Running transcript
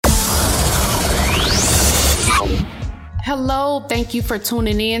Hello, thank you for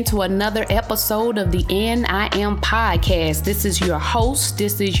tuning in to another episode of the N.I.M. podcast. This is your host,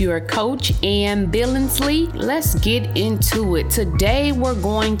 this is your coach, Ann Billingsley. Let's get into it. Today, we're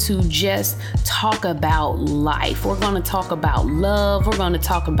going to just talk about life. We're going to talk about love. We're going to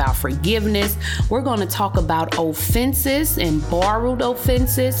talk about forgiveness. We're going to talk about offenses and borrowed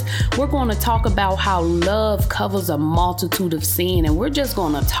offenses. We're going to talk about how love covers a multitude of sin. And we're just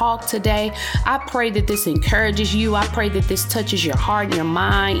going to talk today. I pray that this encourages you. I pray that this touches your heart, your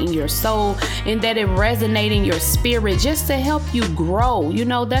mind, and your soul, and that it resonates in your spirit just to help you grow. You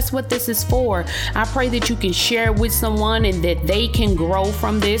know, that's what this is for. I pray that you can share it with someone and that they can grow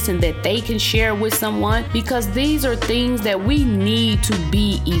from this and that they can share with someone, because these are things that we need to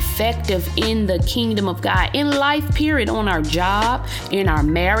be effective in the kingdom of God, in life, period, on our job, in our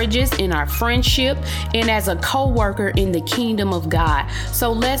marriages, in our friendship, and as a co-worker in the kingdom of God. So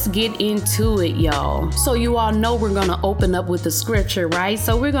let's get into it, y'all. So you all know we're going to open up with the scripture, right?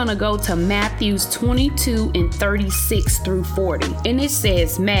 So we're going to go to Matthew 22 and 36 through 40. And it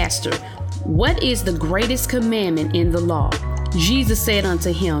says, Master, what is the greatest commandment in the law? Jesus said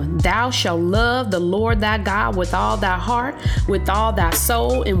unto him, Thou shalt love the Lord thy God with all thy heart, with all thy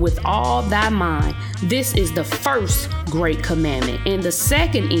soul, and with all thy mind. This is the first great commandment. And the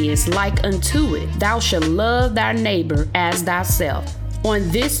second is like unto it, Thou shalt love thy neighbor as thyself. On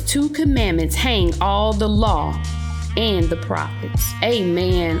these two commandments hang all the law and the prophets.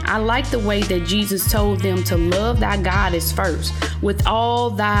 Amen. I like the way that Jesus told them to love thy God is first, with all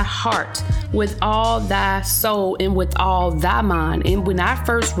thy heart, with all thy soul, and with all thy mind. And when I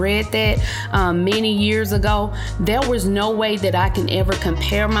first read that many years ago, there was no way that I can ever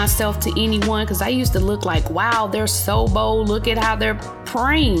compare myself to anyone, because I used to look like, wow, they're so bold. Look at how they're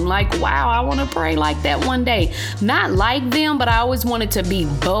praying. Like, wow, I want to pray like that one day. Not like them, but I always wanted to be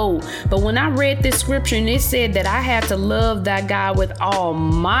bold. But when I read this scripture and it said that I had to love that God with all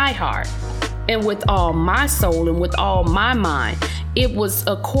my heart and with all my soul and with all my mind, it was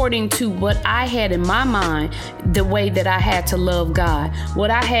according to what I had in my mind, the way that I had to love God.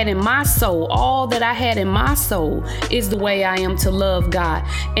 What I had in my soul, all that I had in my soul is the way I am to love God.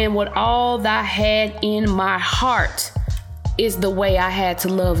 And what all that I had in my heart is the way I had to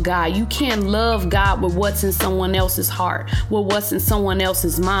love God. You can't love God with what's in someone else's heart, with what's in someone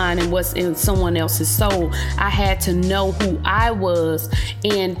else's mind, and what's in someone else's soul. I had to know who I was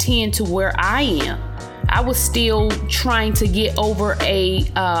and tend to where I am. I was still trying to get over a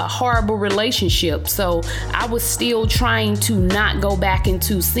horrible relationship. So I was still trying to not go back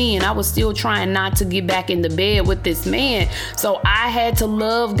into sin. I was still trying not to get back in the bed with this man. So I had to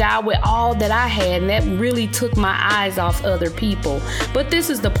love God with all that I had. And that really took my eyes off other people. But this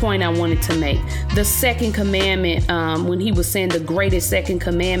is the point I wanted to make. The second commandment, when he was saying the greatest second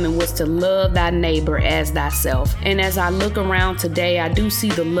commandment, was to love thy neighbor as thyself. And as I look around today, I do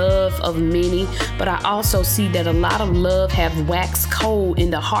see the love of many, but I also see that a lot of love have waxed cold in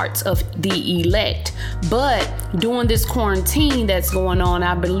the hearts of the elect. But during this quarantine that's going on,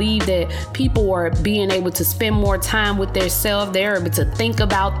 I believe that people are being able to spend more time with themselves. They're able to think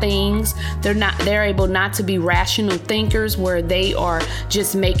about things. They're able not to be rational thinkers, where they are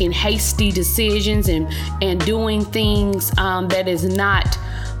just making hasty decisions and doing things that is not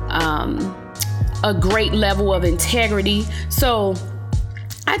a great level of integrity. So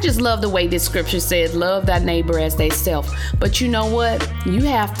I just love the way this scripture says, love thy neighbor as thyself. But you know what? You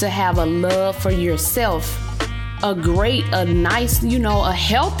have to have a love for yourself, a nice, a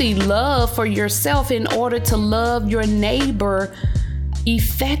healthy love for yourself in order to love your neighbor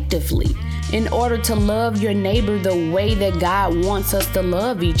effectively, in order to love your neighbor the way that God wants us to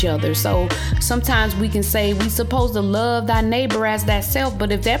love each other. So sometimes we can say we supposed to love thy neighbor as thyself,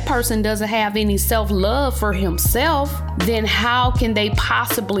 but if that person doesn't have any self-love for himself, then how can they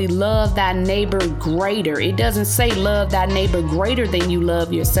possibly love thy neighbor greater? It doesn't say love thy neighbor greater than you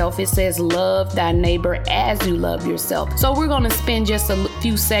love yourself. It says love thy neighbor as you love yourself. So we're going to spend just a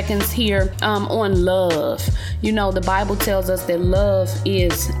few seconds here on love. The Bible tells us that love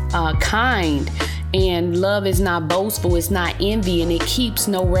is kind, and love is not boastful, it's not envy, and it keeps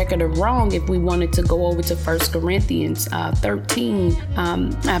no record of wrong. If we wanted to go over to 1 Corinthians 13,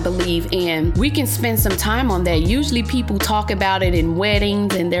 I believe, and we can spend some time on that. Usually people talk about it in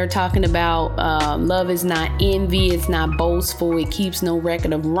weddings, and they're talking about love is not envy, it's not boastful, it keeps no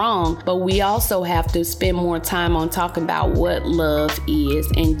record of wrong. But we also have to spend more time on talking about what love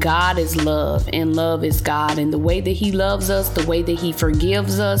is. And God is love, and love is God, and the way that he loves us, the way that he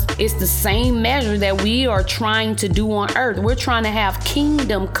forgives us, it's the same measure that we are trying to do on earth. We're trying to have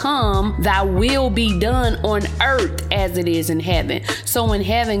kingdom come, thy will be done on earth as it is in heaven. So in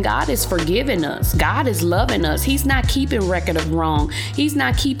heaven, God is forgiving us. God is loving us. He's not keeping record of wrong. He's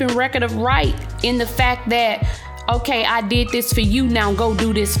not keeping record of right in the fact that, okay, I did this for you, now go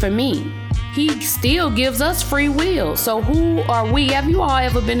do this for me. He still gives us free will. So who are we? Have you all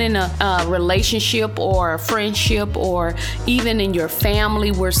ever been in a relationship or a friendship or even in your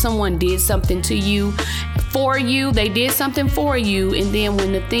family where someone did something to you, for you, they did something for you, and then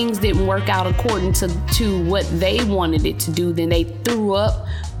when the things didn't work out according to what they wanted it to do, then they threw up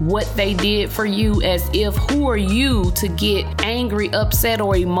what they did for you, as if, who are you to get angry, upset,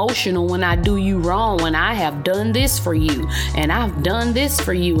 or emotional when I do you wrong, when I have done this for you and I've done this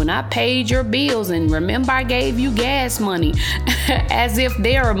for you and I paid your bills and remember I gave you gas money. As if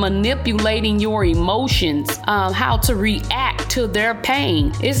they're manipulating your emotions, how to react to their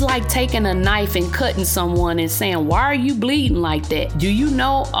pain. It's like taking a knife and cutting someone and saying, why are you bleeding like that? Do you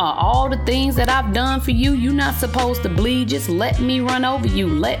know all the things that I've done for you? You're not supposed to bleed. Just let me run over you.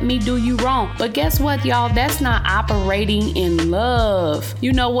 Let me do you wrong. But guess what, y'all? That's not operating in love.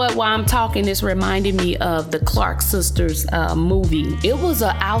 You know what? While I'm talking, this reminded me of the Clark Sisters movie. It was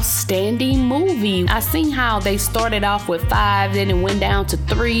an outstanding movie. I seen how they started off with 5, then it went down to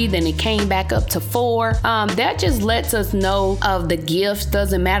 3, then it came back up to 4. That just lets us know of the gifts.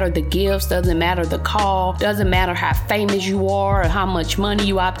 Doesn't matter the gifts, doesn't matter the call, doesn't matter how famous you are or how much money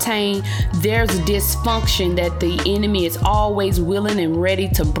you obtain. There's dysfunction that the enemy is always willing and ready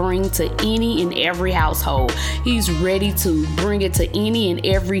to bring to any and every household. He's ready to bring it to any and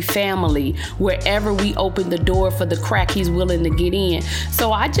every family. Wherever we open the door for the crack, he's willing to get in.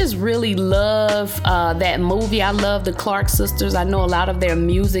 So I just really love that movie. I love the Clark Sisters. I know a lot of their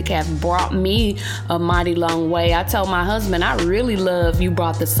music has brought me a mighty long way. I told my husband, I really love You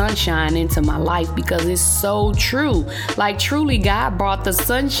Brought the Sunshine into my life, because it's so true. Like, truly, God brought the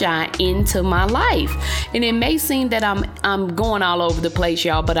sunshine into my life. And it may seem that I'm going all over the place,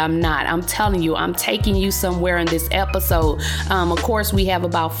 y'all, but I'm not. I'm telling you, I'm taking you somewhere in this episode. Of course, we have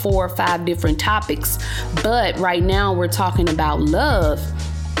about 4 or 5 different topics, but right now we're talking about love.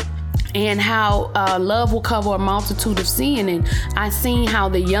 And how love will cover a multitude of sin. And I seen how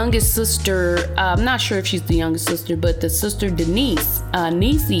the youngest sister, I'm not sure if she's the youngest sister, but the sister Denise,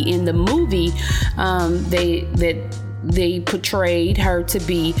 Niecy in the movie, they portrayed her to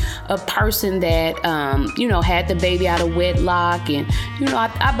be a person that, had the baby out of wedlock. And,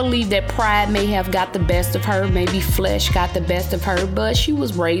 I believe that pride may have got the best of her. Maybe flesh got the best of her, but she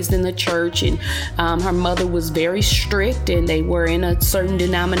was raised in the church, and her mother was very strict, and they were in a certain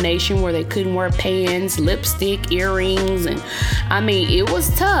denomination where they couldn't wear pants, lipstick, earrings. And it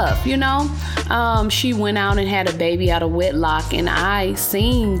was tough, She went out and had a baby out of wedlock, and I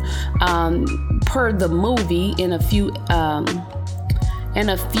seen, per the movie, in a few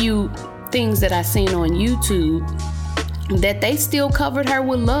things that I seen on YouTube, that they still covered her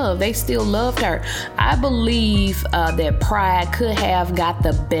with love. They still loved her. I believe that pride could have got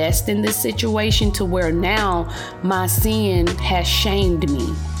the best in this situation, to where now my sin has shamed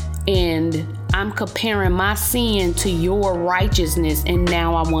me, and I'm comparing my sin to your righteousness, and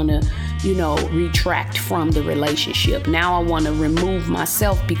now I want to, retract from the relationship. Now I want to remove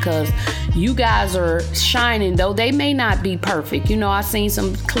myself, because you guys are shining, though they may not be perfect. I seen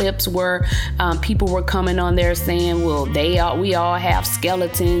some clips where people were coming on there saying, well, we all have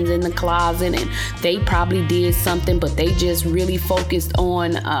skeletons in the closet, and they probably did something, but they just really focused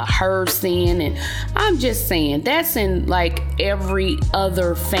on her sin. And I'm just saying, that's in like every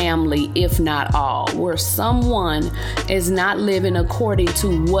other family, if not all, where someone is not living according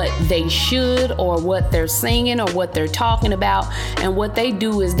to what they should, or what they're singing, or what they're talking about. And what they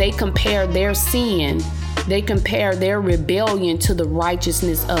do is they compare their sin, they compare their rebellion to the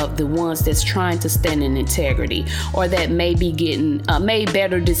righteousness of the ones that's trying to stand in integrity, or that may be getting made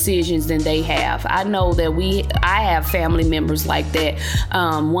better decisions than they have. I know that I have family members like that.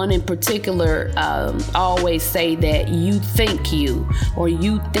 One in particular always say that you think you,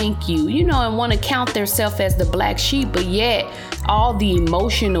 and want to count themselves as the black sheep, but yet all the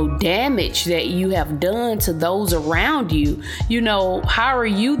emotional damage that you have done to those around you, how are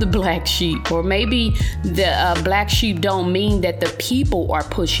you the black sheep? Or maybe the black sheep don't mean that the people are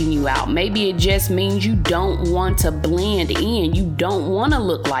pushing you out. Maybe it just means you don't want to blend in. You don't want to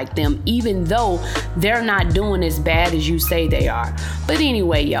look like them, even though they're not doing as bad as you say they are. But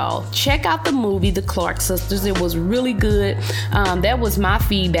anyway, y'all, check out the movie, The Clark Sisters. It was really good. That was my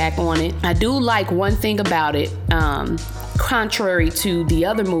feedback on it. I do like one thing about it. contrary to the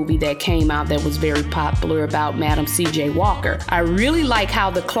other movie that came out that was very popular about Madam C.J. Walker. I really like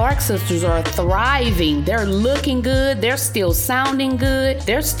how the Clark sisters are thriving. They're looking good. They're still sounding good.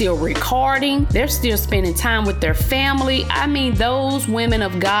 They're still recording. They're still spending time with their family. I mean, those women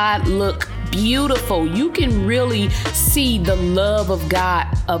of God look beautiful. You can really see the love of God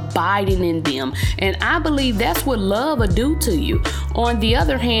abiding in them. And I believe that's what love will do to you. On the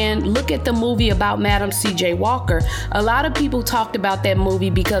other hand, look at the movie about Madam C.J. Walker. A lot of people talked about that movie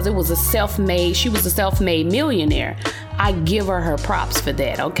because she was a self-made millionaire. I give her props for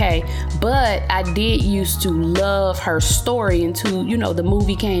that, okay? But I did used to love her story until, the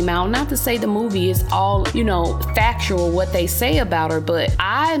movie came out. Not to say the movie is all, factual what they say about her, but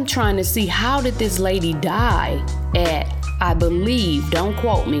I'm trying to see, how did this lady die at, I believe, don't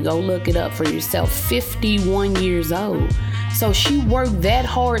quote me, go look it up for yourself, 51 years old. So she worked that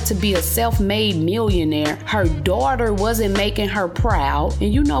hard to be a self-made millionaire. Her daughter wasn't making her proud.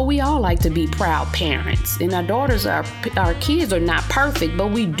 And we all like to be proud parents. And our kids are not perfect,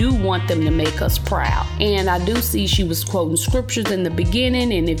 but we do want them to make us proud. And I do see she was quoting scriptures in the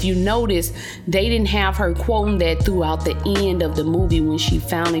beginning. And if you notice, they didn't have her quoting that throughout the end of the movie when she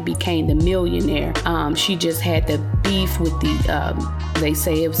finally became the millionaire. She just had the beef with they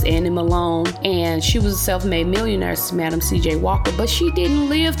say it was Annie Malone. And she was a self-made millionaire, Madam C.J. Walker, but she didn't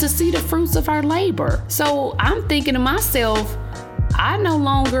live to see the fruits of her labor. So I'm thinking to myself, I no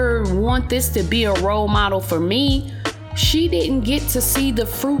longer want this to be a role model for me. She didn't get to see the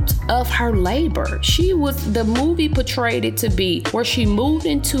fruits of her labor. The movie portrayed it to be where she moved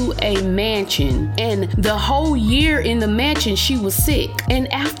into a mansion, and the whole year in the mansion she was sick.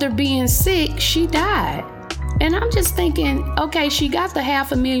 And after being sick, she died. And I'm just thinking, okay, she got the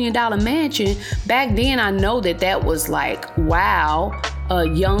 $500,000 mansion. Back then, I know that was like, wow, a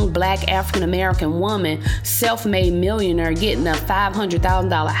young black African-American woman, self-made millionaire, getting a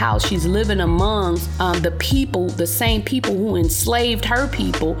 $500,000 house. She's living amongst the same people who enslaved her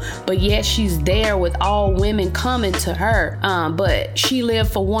people, but yet she's there with all women coming to her. But she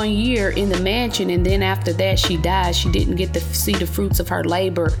lived for 1 year in the mansion, and then after that she died. She didn't get to see the fruits of her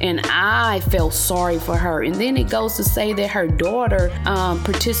labor, and I felt sorry for her. And then it goes to say that her daughter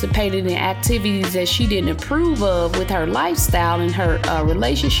participated in activities that she didn't approve of with her lifestyle and her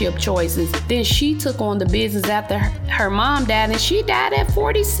relationship choices. Then she took on the business after her mom died, and she died at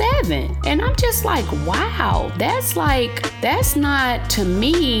 47. And I'm just like, wow, that's not, to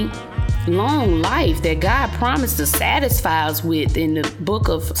me, long life that God promised to satisfy us with in the book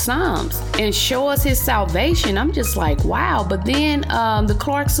of Psalms and show us his salvation. I'm just like, wow. But then the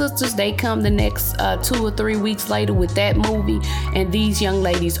Clark sisters, they come the next 2 or 3 weeks later with that movie, and these young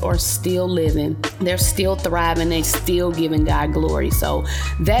ladies are still living. They're still thriving. They still giving God glory. So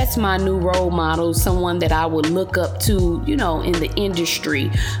that's my new role model, someone that I would look up to, in the industry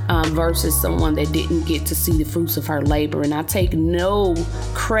versus someone that didn't get to see the fruits of her labor. And I take no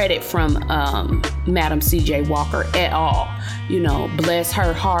credit from Madam C.J. Walker at all. Bless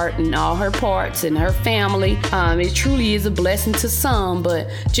her heart and all her parts and her family. It truly is a blessing to some, but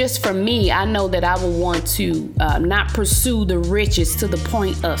just for me, I know that I would want to not pursue the riches to the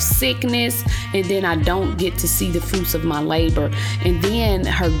point of sickness, and then I don't get to see the fruits of my labor. And then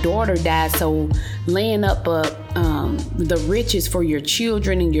her daughter died, so laying up the riches for your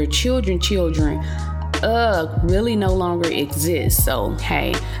children and your children's children really no longer exists. So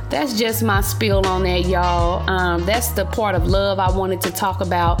hey, that's just my spill on that, y'all. That's the part of love I wanted to talk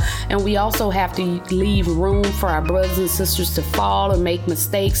about. And we also have to leave room for our brothers and sisters to fall or make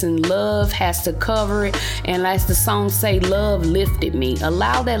mistakes, and love has to cover it. And as the song say, love lifted me.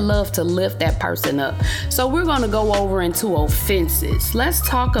 Allow that love to lift that person up. So we're going to go over into offenses. Let's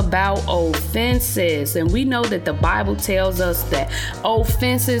talk about offenses. And we know that the Bible tells us that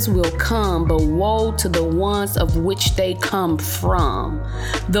offenses will come, but woe to the ones of which they come from.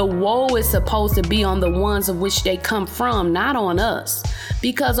 The woe is supposed to be on the ones of which they come from, not on us,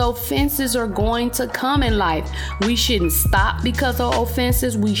 because offenses are going to come in life. We shouldn't stop because of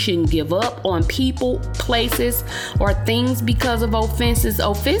offenses. We shouldn't give up on people, places, or things because of offenses.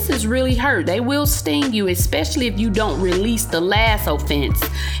 Offenses really hurt. They will sting you, especially if you don't release the last offense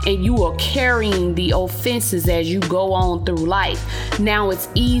and you are carrying the offenses as you go on through life. Now it's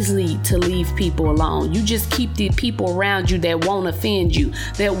easy to leave people alone. You just keep the people around you that won't offend you,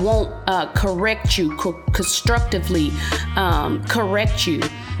 that won't correct you, constructively correct you.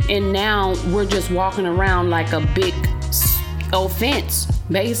 And now we're just walking around like a big offense,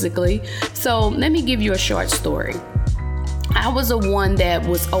 basically. So let me give you a short story. I was the one that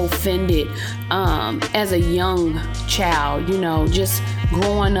was offended as a young child, just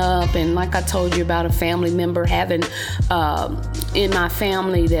growing up, and like I told you about a family member having in my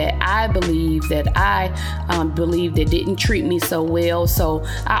family that I believe that didn't treat me so well. So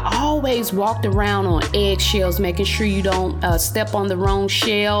I always walked around on eggshells, making sure you don't step on the wrong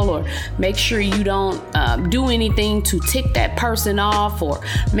shell, or make sure you don't do anything to tick that person off, or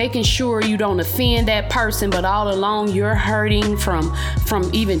making sure you don't offend that person. But all along you're hurting from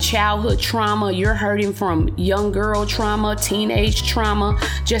even childhood trauma, you're hurting from young girl trauma, teenage trauma,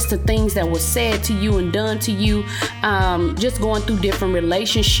 just the things that were said to you and done to you, just going through different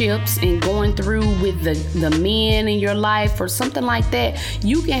relationships and going through with the men in your life or something like that.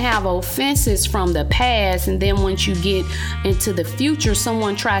 You can have offenses from the past, and then once you get into the future,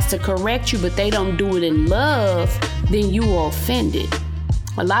 someone tries to correct you, but they don't do it in love, then you are offended.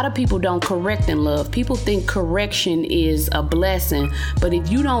 A lot of people don't correct in love. People think correction is a blessing, but if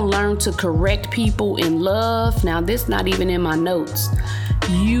you don't learn to correct people in love, now this not even in my notes,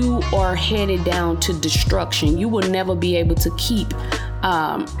 you are headed down to destruction. You will never be able to keep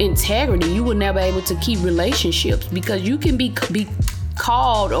integrity. You will never be able to keep relationships, because you can be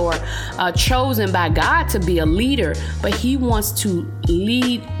called or chosen by God to be a leader, but he wants to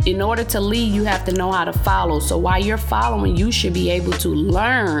lead. In order to lead, you have to know how to follow. So while you're following, you should be able to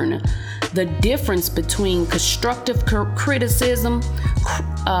learn the difference between constructive criticism,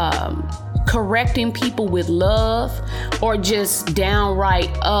 correcting people with love, or just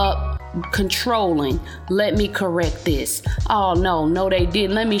downright controlling. Let me correct this. Oh no, they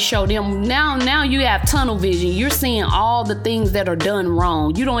didn't. Let me show them. Now you have tunnel vision. You're seeing all the things that are done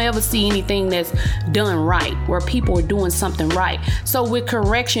wrong. You don't ever see anything that's done right, where people are doing something right. So with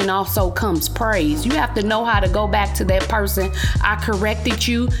correction also comes praise. You have to know how to go back to that person. I corrected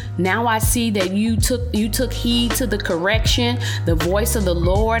you. Now I see that you took heed to the correction, the voice of the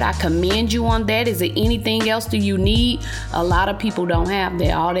Lord. I commend you on that. Is there anything else that you need? A lot of people don't have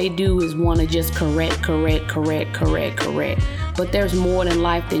that. All they do is want to just correct. But there's more than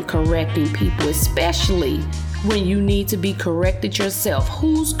life than correcting people, especially when you need to be corrected yourself.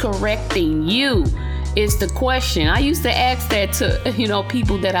 Who's correcting you is the question. I used to ask that to,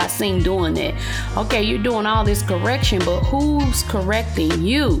 people that I seen doing that. Okay, you're doing all this correction, but who's correcting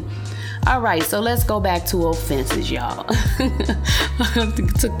you? All right, so let's go back to offenses, y'all. I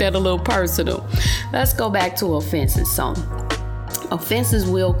took that a little personal. Let's go back to offenses. So offenses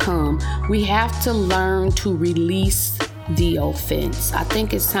will come. We have to learn to release the offense. I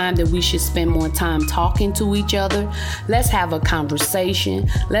think it's time that we should spend more time talking to each other. Let's have a conversation.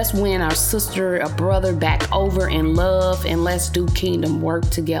 Let's win our sister or brother back over in love, and let's do kingdom work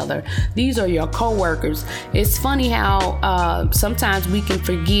together. These are your co-workers. It's funny how sometimes we can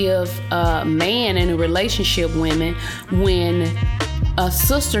forgive a man in a relationship, women, when a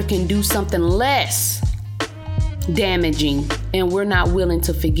sister can do something less damaging and we're not willing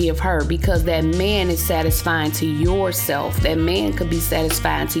to forgive her, because that man is satisfying to yourself. That man could be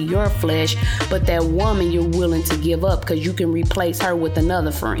satisfying to your flesh, but that woman you're willing to give up because you can replace her with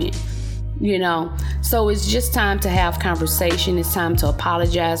another friend. So it's just time to have conversation. It's time to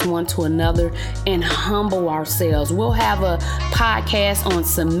apologize one to another and humble ourselves. We'll have a podcast on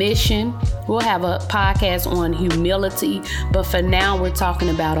submission. We'll have a podcast on humility. But for now, we're talking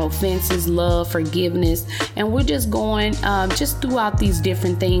about offenses, love, forgiveness. And we're just going just throughout these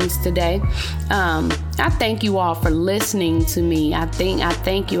different things today. I thank you all for listening to me. I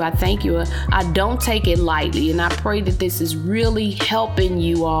thank you. I don't take it lightly. And I pray that this is really helping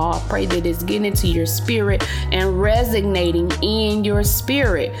you all. I pray that it's getting into your spirit and resonating in your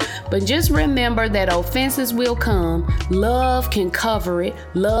spirit. But just remember that offenses will come. Love can cover it.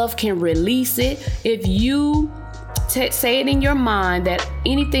 Love can release it. If you say it in your mind that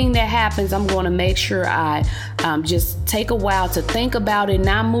anything that happens, I'm going to make sure I just take a while to think about it,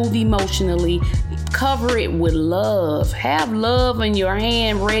 not move emotionally. Cover it with love. Have love in your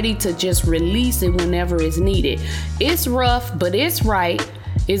hand, ready to just release it whenever it's needed. It's rough, but it's right.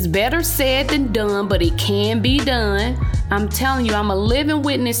 It's better said than done, but it can be done. I'm telling you, I'm a living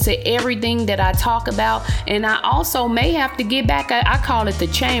witness to everything that I talk about. And I also may have to get back, I call it the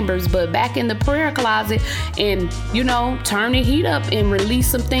chambers, but back in the prayer closet and, turn the heat up and release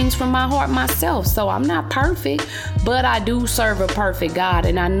some things from my heart myself. So I'm not perfect, but I do serve a perfect God.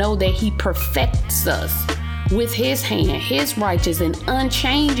 And I know that he perfects us with his hand, his righteous and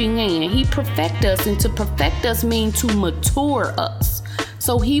unchanging hand. He perfects us, and to perfect us means to mature us.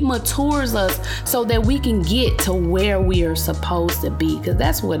 So he matures us so that we can get to where we are supposed to be, because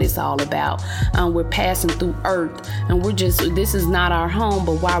that's what it's all about. We're passing through earth, and this is not our home,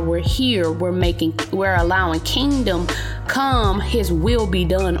 but while we're here, we're allowing kingdom come, his will be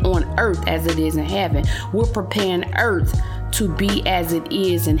done on earth as it is in heaven. We're preparing earth to be as it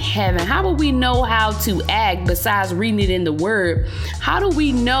is in heaven? How do we know how to act besides reading it in the word? How do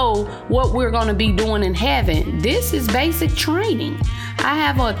we know what we're going to be doing in heaven? This is basic training. I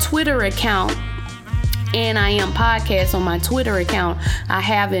have a Twitter account, and I Am Podcast on my Twitter account. I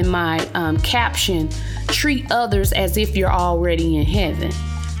have in my caption, treat others as if you're already in heaven.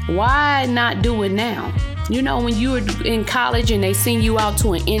 Why not do it now? You know, when you're in college and they send you out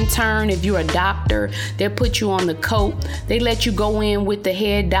to an intern, if you're a doctor, they put you on the coat. They let you go in with the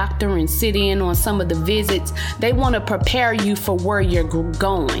head doctor and sit in on some of the visits. They want to prepare you for where you're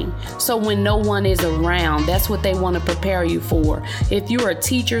going. So when no one is around, that's what they want to prepare you for. If you're a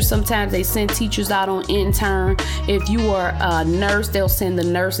teacher, sometimes they send teachers out on intern. If you are a nurse, they'll send the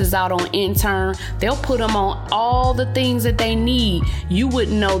nurses out on intern. They'll put them on all the things that they need. You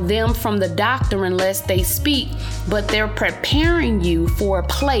wouldn't know them from the doctor unless they speak, but they're preparing you for a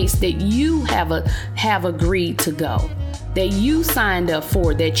place that you have agreed to go, that you signed up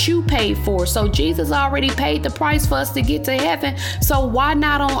for, that you paid for. So Jesus already paid the price for us to get to heaven. So why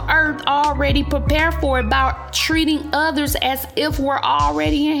not on earth already prepare for it by treating others as if we're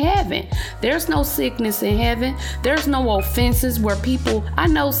already in heaven? There's no sickness in heaven. There's no offenses where people, I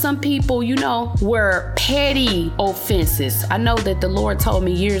know some people, were petty offenses. I know that the Lord told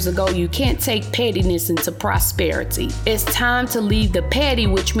me years ago, you can't take pettiness into prosperity. It's time to leave the petty,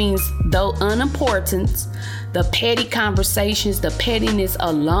 which means the unimportance, the petty conversations, the pettiness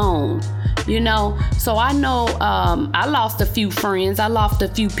alone, So I know I lost a few friends. I lost a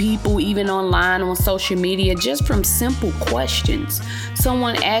few people, even online on social media, just from simple questions.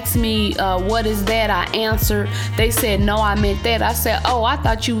 Someone asked me, what is that? I answered. They said, no, I meant that. I said, oh, I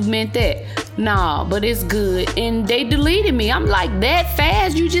thought you meant that. Nah, but it's good. And they deleted me. I'm like, that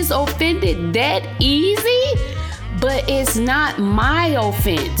fast? You just offended that easy? But it's not my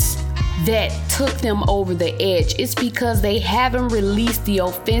offense that took them over the edge. It's because they haven't released the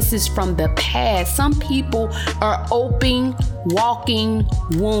offenses from the past. Some people are open, walking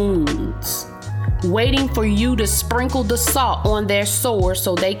wounds, waiting for you to sprinkle the salt on their sore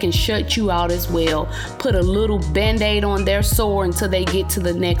so they can shut you out as well. Put a little band-aid on their sore until they get to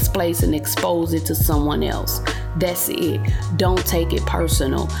the next place and expose it to someone else. That's it. Don't take it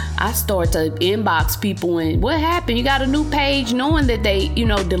personal. I start to inbox people and what happened? You got a new page, knowing that they,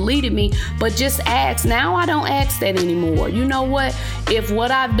 deleted me, but just ask. Now I don't ask that anymore. You know what? If what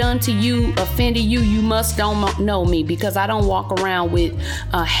I've done to you offended you, you must don't know me, because I don't walk around with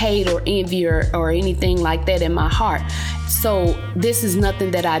hate or envy or anything like that in my heart. So this is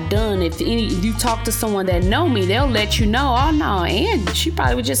nothing that I've done. If you talk to someone that know me, they'll let you know, oh no, and she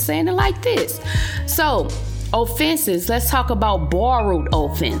probably was just saying it like this. So offenses, let's talk about borrowed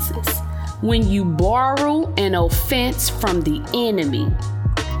offenses. When you borrow an offense from the enemy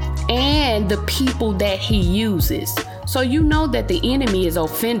and the people that he uses. So you know that the enemy is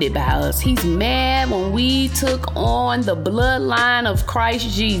offended by us. He's mad when we took on the bloodline of Christ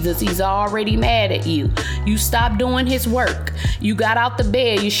Jesus. He's already mad at you. You stopped doing his work. You got out the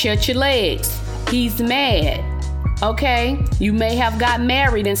bed. You shut your legs. He's mad. Okay, you may have got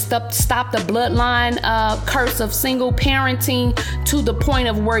married and stop the bloodline curse of single parenting to the point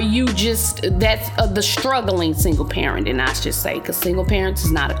of where you that's the struggling single parent, and I should say, because single parents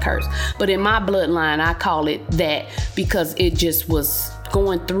is not a curse. But in my bloodline, I call it that because it just was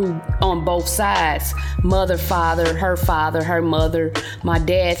going through on both sides. Mother, father, her mother, my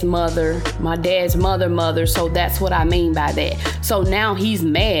dad's mother, my dad's mother. So that's what I mean by that. So now he's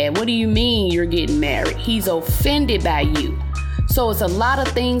mad. What do you mean you're getting married? He's offended by you. So it's a lot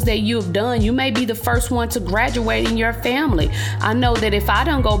of things that you've done. You may be the first one to graduate in your family. I know that if I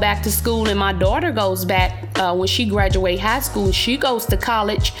don't go back to school and my daughter goes back when she graduates high school, she goes to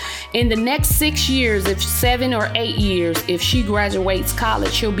college. In the next 6 years, if 7 or 8 years, if she graduates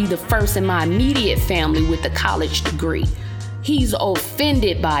college, she'll be the first in my immediate family with a college degree. He's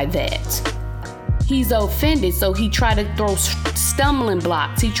offended by that. He's offended, so he tried to throw stumbling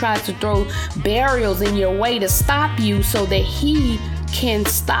blocks. He tries to throw barriers in your way to stop you so that he can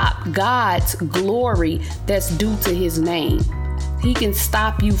stop God's glory that's due to his name. He can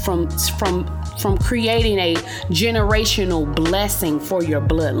stop you from creating a generational blessing for your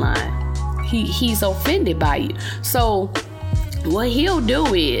bloodline. He's offended by you. So what he'll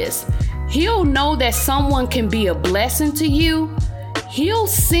do is he'll know that someone can be a blessing to you. He'll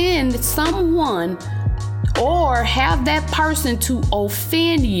send someone or have that person to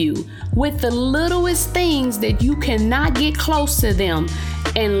offend you with the littlest things that you cannot get close to them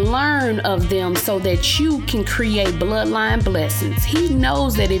and learn of them so that you can create bloodline blessings. He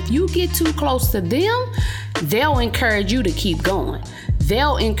knows that if you get too close to them, they'll encourage you to keep going.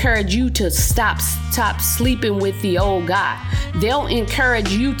 they'll encourage you to stop sleeping with the old guy. They'll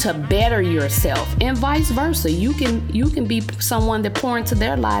encourage you to better yourself, and vice versa. You can be someone that pour into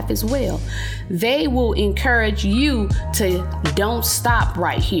their life as well. They will encourage you to don't stop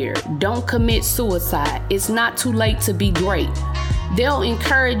right here. Don't commit suicide. It's not too late to be great. They'll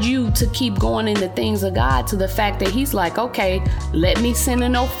encourage you to keep going in the things of God, to the fact that he's like, okay, let me send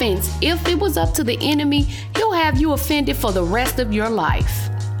an offense. If it was up to the enemy, he'll have you offended for the rest of your life.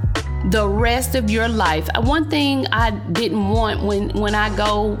 The rest of your life. One thing I didn't want when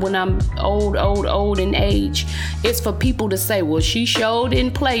I'm old in age is for people to say, well, she showed in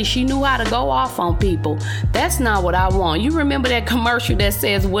play. She knew how to go off on people. That's not what I want. You remember that commercial that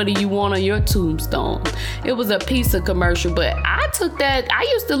says, what do you want on your tombstone? It was a pizza commercial, but I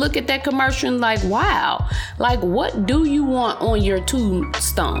used to look at that commercial and like, wow, like what do you want on your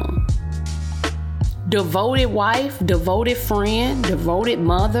tombstone? Devoted wife, devoted friend, devoted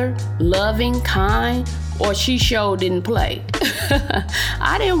mother, loving, kind, or she sure didn't play.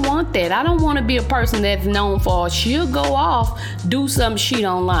 I didn't want that. I don't want to be a person that's known for she'll go off, do something she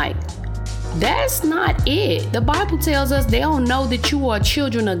don't like. That's not it. The Bible tells us they'll know that you are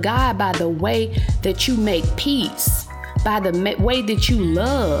children of God by the way that you make peace, by the way that you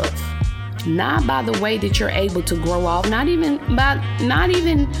love. Not by the way that you're able to grow off, not even by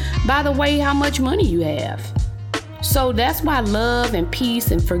the way how much money you have. So that's why love and peace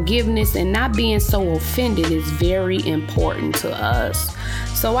and forgiveness and not being so offended is very important to us.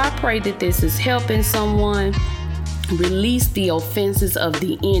 So I pray that this is helping someone release the offenses of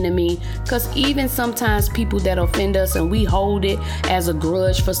the enemy, because even sometimes people that offend us and we hold it as a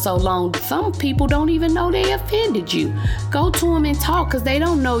grudge for so long, some people don't even know they offended you. Go to them and talk, because they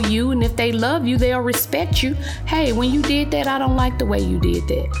don't know you, and if they love you, they'll respect you. Hey, when you did that, I don't like the way you did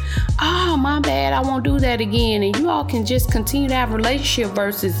that. Oh, my bad, I won't do that again. And you all can just continue to have a relationship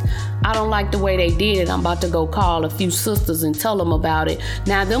versus I don't like the way they did it. I'm about to go call a few sisters and tell them about it.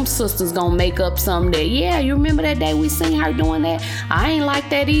 Now them sisters gonna make up something that, yeah, you remember that day we seen her doing that? I ain't like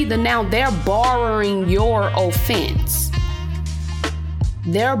that either. Now they're borrowing your offense.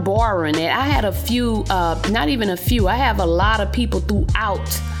 They're borrowing it. I had a few, not even a few, I have a lot of people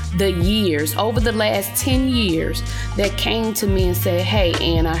throughout the years, over the last 10 years, that came to me and said, hey,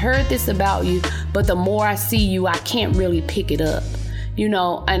 Ann, I heard this about you, but the more I see you, I can't really pick it up. You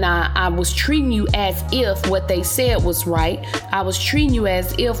know, and I was treating you as if what they said was right. I was treating you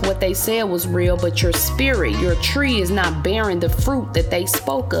as if what they said was real, but your spirit, your tree is not bearing the fruit that they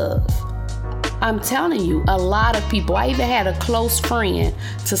spoke of. I'm telling you, a lot of people, I even had a close friend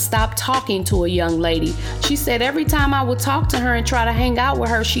to stop talking to a young lady. She said every time I would talk to her and try to hang out with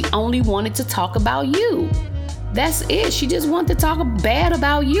her, she only wanted to talk about you. That's it. She just wanted to talk bad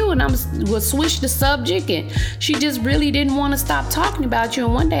about you, and I would switch the subject, and she just really didn't want to stop talking about you.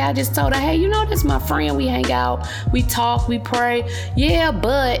 And one day I just told her, hey, you know, that's my friend. We hang out, we talk, we pray. Yeah,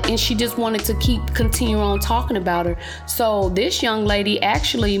 but, and she just wanted to continue on talking about her. So this young lady,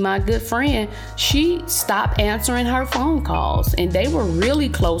 actually my good friend, she stopped answering her phone calls, and they were really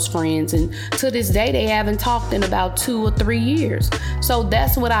close friends. And to this day, they haven't talked in about 2 or 3 years. So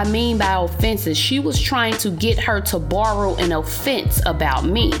that's what I mean by offenses. She was trying to get her to borrow an offense about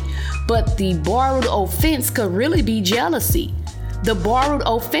me, but the borrowed offense could really be jealousy. The borrowed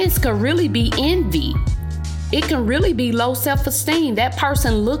offense could really be envy. It can really be low self-esteem. That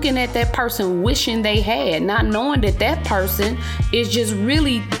person looking at that person wishing they had, not knowing that that person is just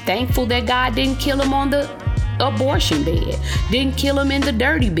really thankful that God didn't kill him on the abortion bed, didn't kill him in the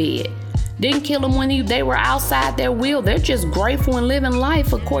dirty bed, didn't kill them when they were outside their will. They're just grateful and living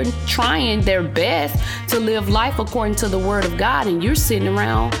life trying their best to live life according to the word of God. And you're sitting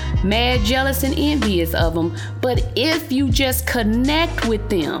around mad, jealous, and envious of them. But if you just connect with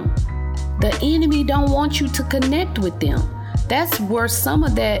them, the enemy don't want you to connect with them. That's where some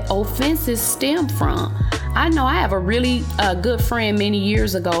of that offenses stem from. I know I have a really good friend many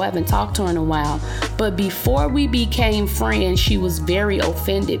years ago. I haven't talked to her in a while. But before we became friends, she was very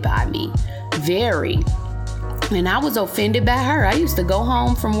offended by me. Very. And I was offended by her. I used to go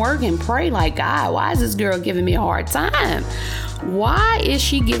home from work and pray like, God, why is this girl giving me a hard time? Why is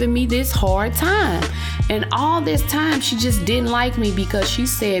she giving me this hard time? And all this time, she just didn't like me because she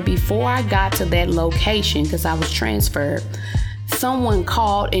said before I got to that location, because I was transferred, someone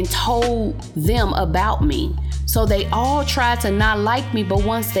called and told them about me. So they all tried to not like me, but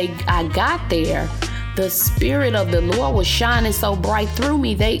once I got there, the spirit of the Lord was shining so bright through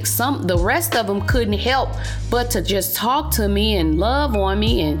me. The rest of them couldn't help but to just talk to me and love on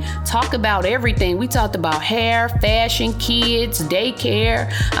me and talk about everything. We talked about hair, fashion, kids, daycare.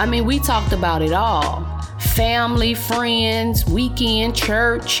 I mean, we talked about it all. family, friends, weekend,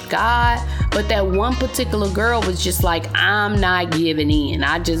 church, God. But that one particular girl was just like, I'm not giving in.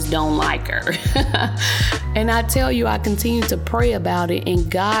 I just don't like her. And I tell you, I continued to pray about it, and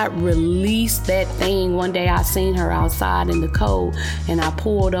God released that thing. One day I seen her outside in the cold, and I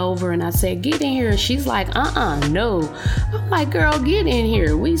pulled over and I said, get in here. And she's like, no. I'm like, girl, get in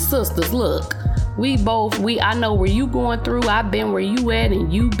here. We sisters, look. I know where you going through. I've been where you at,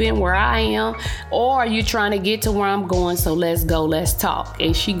 and you've been where I am. Or you trying to get to where I'm going, so let's go, let's talk.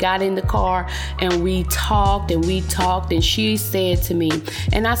 And she got in the car, and we talked, and she said to me,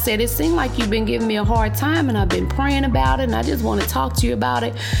 and I said, it seemed like you've been giving me a hard time, and I've been praying about it, and I just want to talk to you about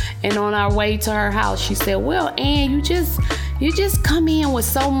it. And on our way to her house, she said, well, Ann, you just come in with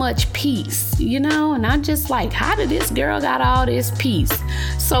so much peace, and I'm just like, how did this girl got all this peace?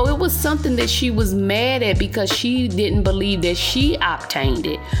 So it was something that she was mad at because she didn't believe that she obtained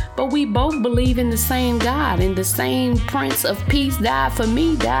it. But we both believe in the same God, and the same Prince of Peace died for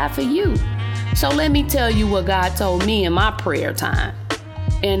me, died for you. So let me tell you what God told me in my prayer time.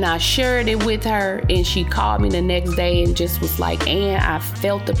 And I shared it with her, and she called me the next day and just was like, Ann, I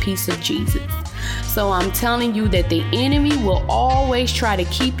felt the peace of Jesus. So I'm telling you that the enemy will always try to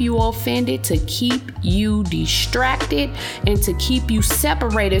keep you offended, to keep you distracted, and to keep you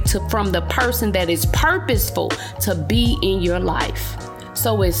separated from the person that is purposeful to be in your life.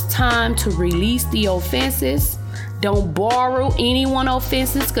 So it's time to release the offenses. Don't borrow anyone's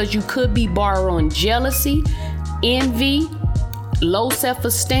offenses, because you could be borrowing jealousy, envy, low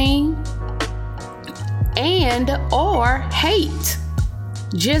self-esteem, and or hate.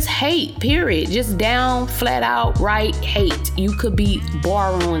 Just hate, period. Just down, flat out, right hate. You could be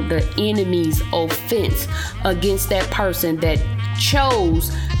borrowing the enemy's offense against that person that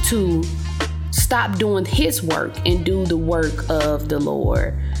chose to stop doing his work and do the work of the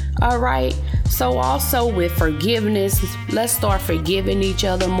Lord. All right. So also with forgiveness, let's start forgiving each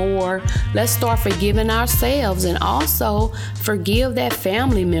other more. Let's start forgiving ourselves, and also forgive that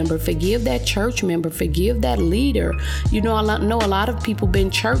family member, forgive that church member, forgive that leader. I know a lot of people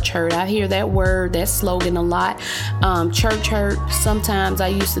been church hurt. I hear that word, that slogan a lot. Church hurt. Sometimes I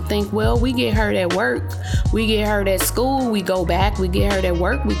used to think, well, we get hurt at work. We get hurt at school. We go back. We get hurt at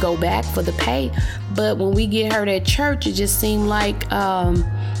work. We go back for the pay. But when we get hurt at church, it just seemed like,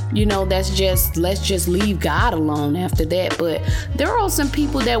 let's just leave God alone after that. But there are some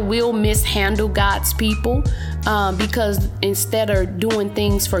people that will mishandle God's people because instead of doing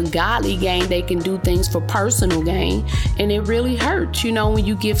things for godly gain, they can do things for personal gain. And it really hurts, when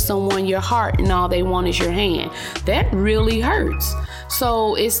you give someone your heart and all they want is your hand. That really hurts.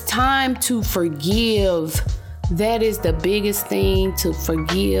 So it's time to forgive. That is the biggest thing, to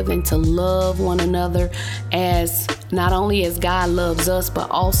forgive and to love one another, as not only as God loves us,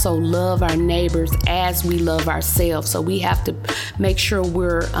 but also love our neighbors as we love ourselves. So we have to make sure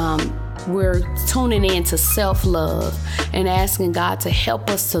we're tuning in to self-love and asking God to help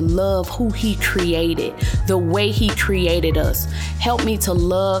us to love who He created, the way He created us. Help me to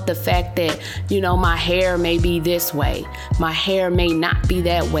love the fact that, my hair may be this way. My hair may not be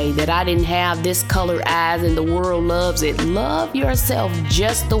that way, that I didn't have this color eyes and the world loves it. Love yourself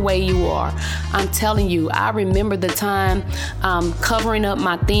just the way you are. I'm telling you, I remember the time covering up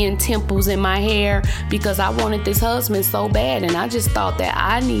my thin temples in my hair because I wanted this husband so bad, and I just thought that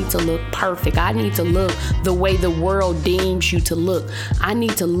I need to look perfect. I need to look the way the world deems you to look. I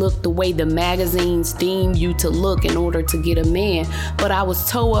need to look the way the magazines deem you to look in order to get a man. But I was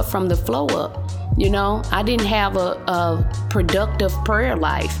toe up from the flow up. I didn't have a productive prayer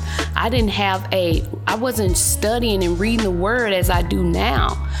life. I wasn't studying and reading the word as I do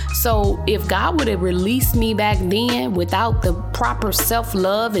now. So if God would have released me back then without the proper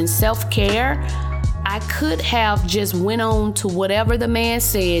self-love and self-care, I could have just went on to whatever the man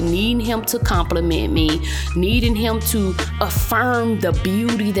said, needing him to compliment me, needing him to affirm the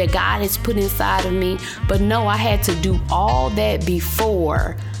beauty that God has put inside of me. But no, I had to do all that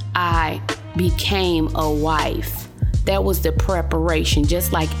before I became a wife. That was the preparation,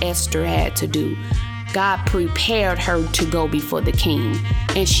 just like Esther had to do. God prepared her to go before the king,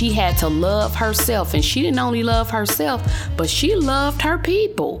 and she had to love herself. And she didn't only love herself, but she loved her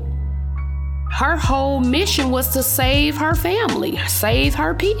people. Her whole mission was to save her family, save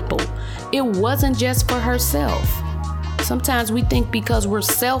her people. It wasn't just for herself. Sometimes we think because we're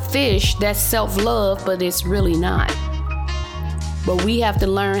selfish, that's self-love, but it's really not. But we have to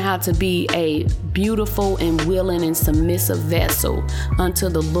learn how to be a beautiful and willing and submissive vessel unto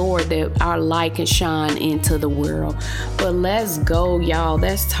the Lord, that our light can shine into the world. But let's go, y'all.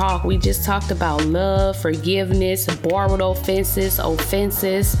 Let's talk. We just talked about love, forgiveness, borrowed offenses.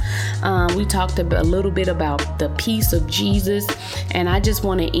 We talked a little bit about the peace of Jesus. And I just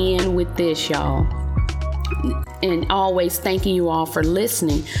want to end with this, y'all. And always thanking you all for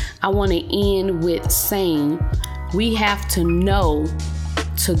listening. I want to end with saying we have to know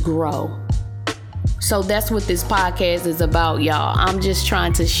to grow. So that's what this podcast is about, y'all. I'm just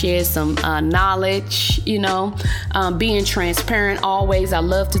trying to share some knowledge, being transparent always. I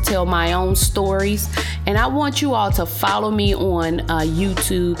love to tell my own stories. And I want you all to follow me on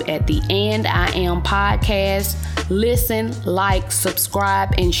YouTube at the And I Am Podcast. Listen, like,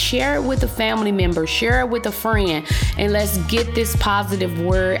 subscribe, and share it with a family member. Share it with a friend. And let's get this positive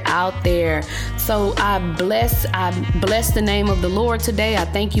word out there. So I bless the name of the Lord today. I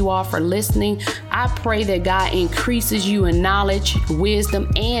thank you all for listening. I pray that God increases you in knowledge, wisdom,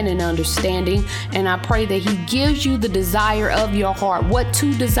 and in understanding. And I pray that He gives you the desire of your heart, what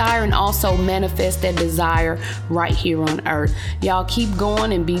to desire, and also manifest that desire right here on earth. Y'all keep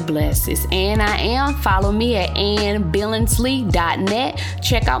going and be blessed. It's And I Am. Follow me at AnnBillingsley.net.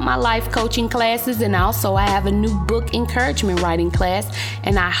 Check out my life coaching classes. And also I have a new book encouragement writing class.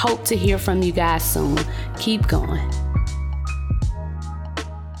 And I hope to hear from you guys soon. Keep going.